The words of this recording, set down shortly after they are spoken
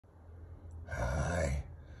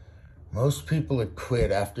Most people would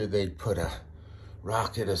quit after they'd put a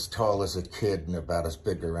rocket as tall as a kid and about as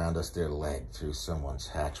big around as their leg through someone's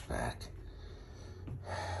hatchback.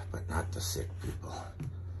 But not the sick people.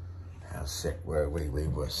 How sick were we? We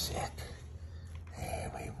were sick.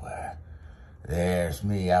 There we were. There's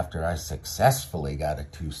me after I successfully got a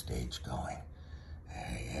 2-stage going.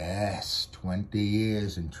 Yes, 20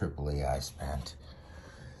 years in AAA I spent.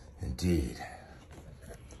 Indeed.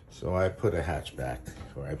 So I put a hatchback,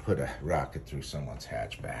 or I put a rocket through someone's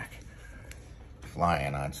hatchback.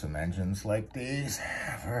 Flying on some engines like these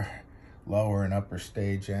for lower and upper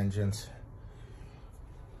stage engines.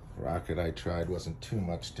 The rocket I tried wasn't too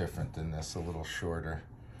much different than this, a little shorter,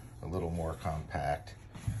 a little more compact,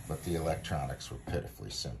 but the electronics were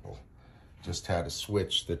pitifully simple. Just had a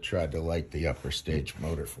switch that tried to light the upper stage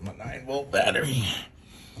motor from a 9-volt battery.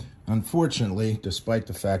 Unfortunately, despite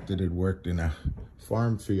the fact that it worked in a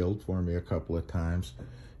farm field for me a couple of times,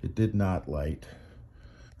 it did not light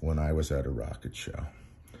when I was at a rocket show.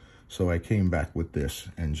 So I came back with this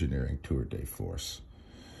engineering tour de force.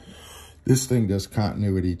 This thing does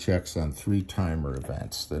continuity checks on 3 timer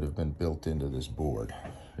events that have been built into this board.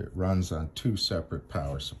 It runs on 2 separate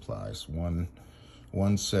power supplies. One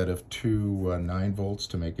set of 2 9 volts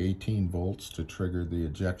to make 18 volts to trigger the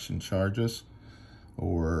ejection charges,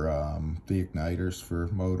 or the igniters for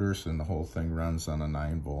motors, and the whole thing runs on a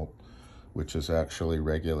 9 volt, which is actually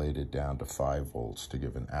regulated down to 5 volts to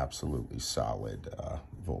give an absolutely solid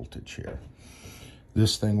voltage here.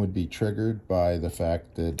 This thing would be triggered by the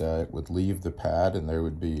fact that it would leave the pad and there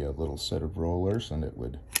would be a little set of rollers and it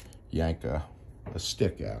would yank a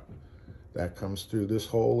stick out. That comes through this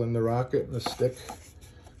hole in the rocket and the stick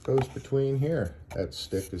goes between here. That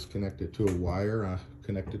stick is connected to a wire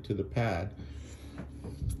connected to the pad.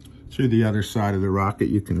 Through the other side of the rocket,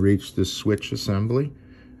 you can reach this switch assembly,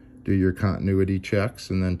 do your continuity checks,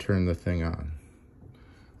 and then turn the thing on.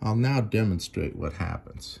 I'll now demonstrate what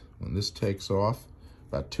happens. When this takes off,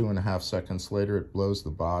 about 2.5 seconds later, it blows the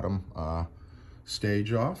bottom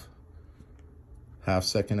stage off. Half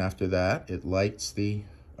second after that, it lights the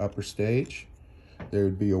upper stage. There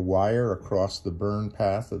would be a wire across the burn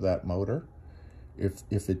path of that motor.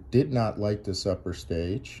 If it did not light this upper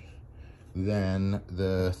stage, then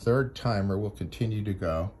the 3rd timer will continue to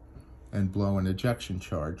go and blow an ejection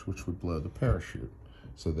charge, which would blow the parachute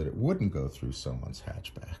so that it wouldn't go through someone's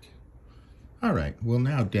hatchback. All right, we'll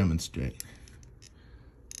now demonstrate.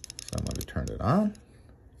 So I'm going to turn it on,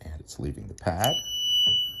 and it's leaving the pad.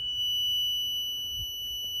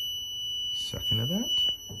 Second event.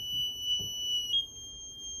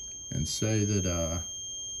 And say that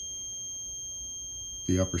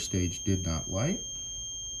the upper stage did not light,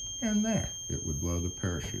 and there, it would blow the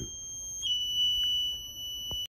parachute.